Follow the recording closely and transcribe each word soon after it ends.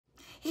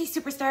Hey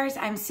superstars,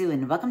 I'm Sue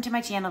and welcome to my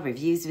channel,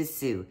 Reviews with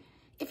Sue.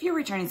 If you're a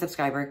returning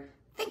subscriber,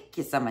 thank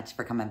you so much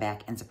for coming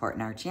back and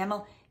supporting our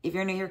channel. If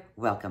you're new here,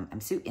 welcome.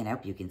 I'm Sue and I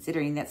hope you're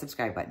considering that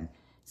subscribe button.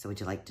 So would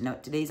you like to know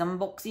what today's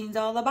unboxing is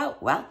all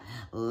about? Well,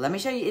 let me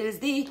show you. It is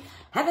the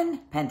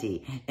Heaven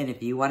Panty. And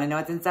if you want to know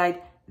what's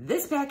inside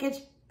this package,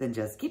 then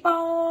just keep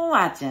on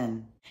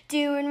watching.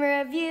 Doing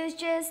reviews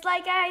just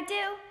like I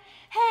do.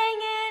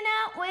 Hanging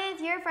out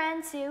with your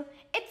friend Sue.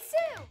 It's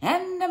Sue.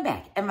 And I'm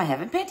back at my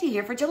Heaven Panty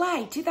here for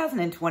July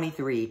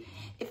 2023.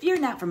 If you're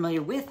not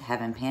familiar with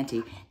Heaven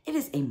Panty, it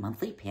is a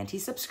monthly panty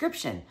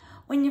subscription.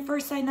 When you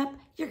first sign up,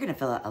 you're going to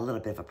fill out a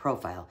little bit of a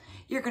profile.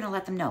 You're going to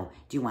let them know,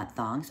 do you want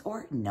thongs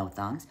or no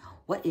thongs?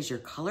 What is your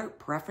color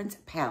preference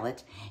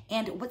palette?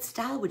 And what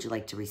style would you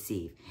like to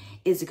receive?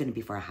 Is it going to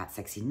be for a hot,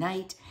 sexy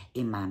night,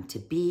 a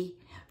mom-to-be,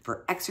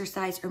 for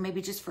exercise, or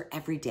maybe just for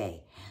every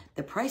day?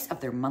 The price of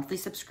their monthly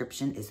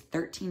subscription is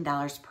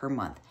 $13 per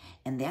month,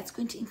 and that's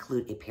going to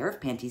include a pair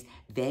of panties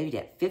valued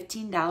at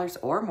 $15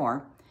 or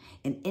more,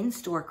 an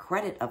in-store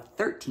credit of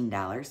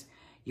 $13,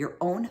 your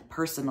own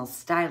personal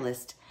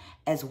stylist,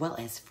 as well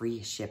as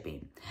free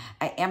shipping.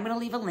 I am going to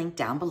leave a link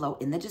down below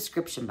in the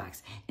description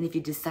box. And if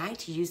you decide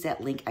to use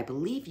that link, I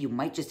believe you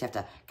might just have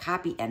to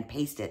copy and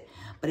paste it.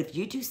 But if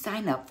you do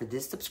sign up for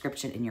this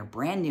subscription and you're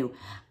brand new,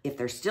 if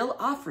they're still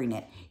offering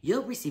it,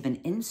 you'll receive an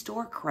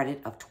in-store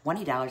credit of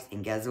 $20.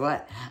 And guess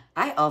what?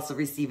 I also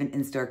receive an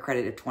in-store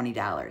credit of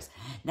 $20.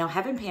 Now,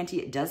 Heaven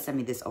Panty does send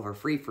me this over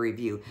free for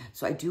review.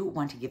 So I do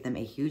want to give them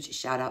a huge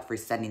shout out for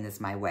sending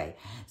this my way.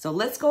 So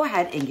let's go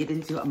ahead and get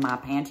into my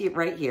panty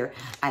right here.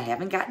 I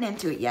haven't gotten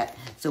into it yet,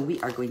 so we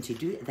are going to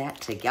do that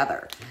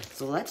together.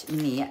 So let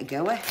me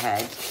go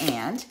ahead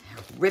and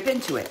rip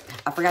into it.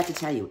 I forgot to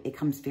tell you, it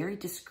comes very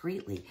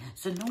discreetly,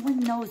 so no one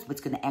knows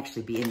what's going to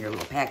actually be in your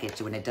little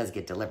package when it does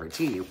get delivered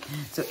to you.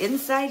 So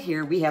inside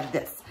here, we have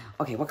this.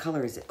 Okay, what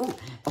color is it? Oh,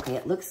 okay,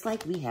 it looks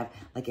like we have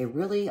like a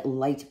really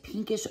light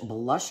pinkish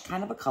blush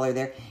kind of a color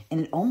there,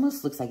 and it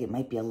almost looks like it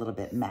might be a little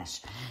bit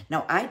mesh.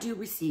 Now, I do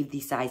receive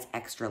the size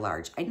extra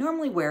large. I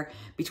normally wear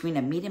between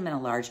a medium and a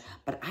large,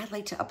 but I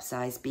like to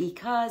upsize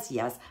because,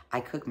 yes,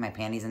 I cook my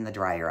panties in the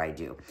dryer, I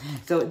do.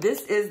 So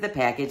this is the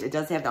package. It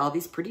does have all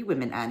these pretty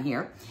women on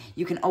here.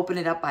 You can open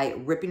it up by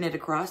ripping it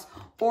across,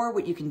 or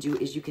what you can do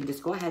is you can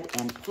just go ahead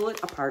and pull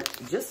it apart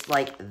just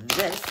like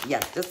this.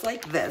 Yes, just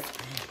like this,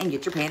 and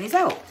get your panties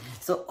out.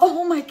 So,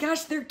 oh my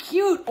gosh, they're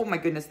cute. Oh my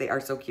goodness, they are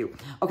so cute.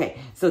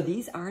 Okay, so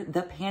these are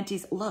the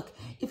panties. Look,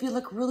 if you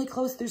look really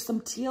close, there's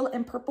some teal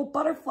and purple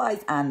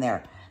butterflies on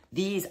there.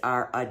 These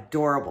are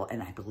adorable,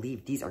 and I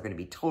believe these are going to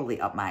be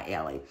totally up my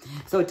alley.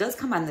 So it does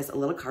come on this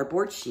little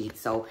cardboard sheet,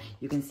 so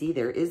you can see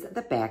there is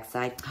the back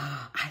side.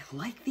 I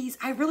like these.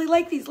 I really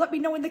like these. Let me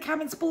know in the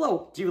comments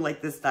below. Do you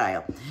like this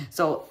style?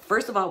 So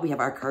first of all, we have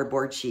our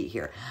cardboard sheet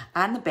here.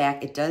 On the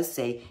back, it does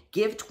say,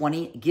 give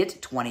 20,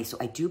 get 20. So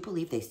I do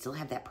believe they still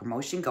have that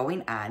promotion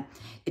going on.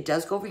 It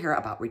does go over here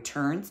about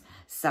returns,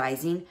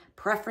 sizing,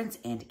 preference,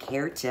 and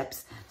care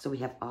tips. So we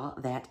have all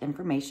that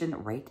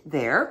information right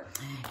there.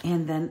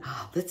 And then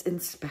let's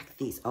inspect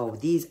these. Oh,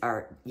 these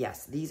are,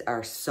 yes, these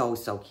are so,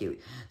 so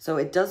cute. So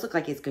it does look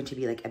like it's going to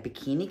be like a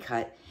bikini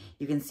cut.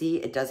 You can see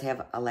it does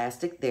have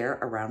elastic there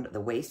around the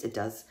waist. It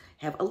does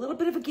have a little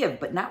bit of a give,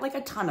 but not like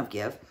a ton of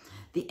give.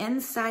 The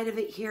inside of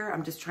it here,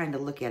 I'm just trying to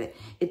look at it.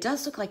 It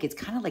does look like it's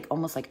kind of like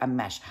almost like a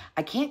mesh.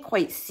 I can't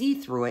quite see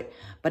through it,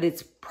 but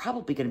it's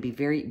probably going to be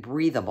very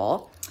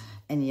breathable.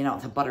 And you know,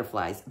 the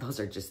butterflies, those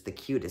are just the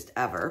cutest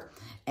ever.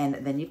 And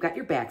then you've got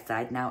your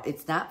backside. Now,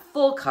 it's not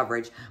full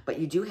coverage, but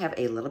you do have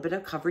a little bit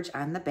of coverage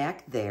on the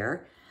back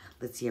there.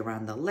 Let's see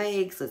around the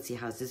legs. Let's see,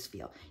 how's this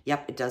feel?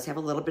 Yep, it does have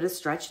a little bit of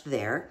stretch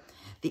there.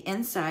 The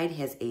inside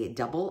has a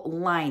double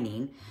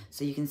lining.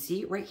 So you can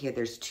see right here,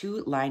 there's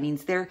two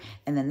linings there.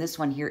 And then this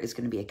one here is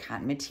going to be a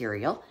cotton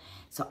material.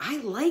 So I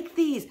like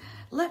these.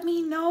 Let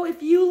me know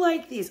if you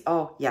like these.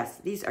 Oh, yes,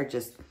 these are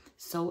just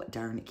so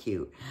darn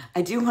cute.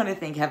 I do want to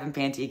thank Heaven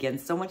Panty again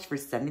so much for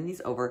sending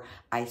these over.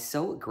 I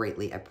so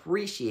greatly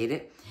appreciate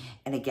it.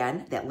 And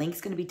again, that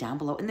link's going to be down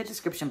below in the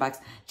description box,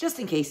 just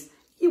in case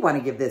you want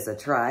to give this a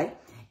try.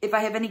 If I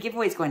have any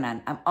giveaways going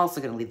on, I'm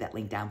also going to leave that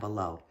link down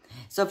below.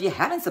 So if you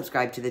haven't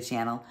subscribed to the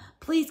channel,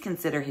 please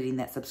consider hitting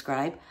that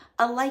subscribe.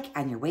 A like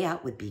on your way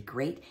out would be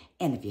great.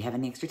 And if you have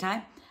any extra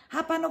time,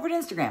 hop on over to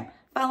Instagram.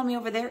 Follow me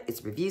over there.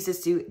 It's Reviews with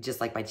Sue,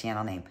 just like my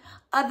channel name.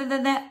 Other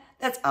than that,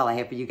 that's all I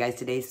have for you guys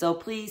today. So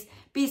please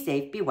be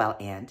safe, be well,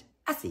 and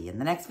I'll see you in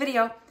the next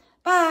video.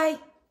 Bye.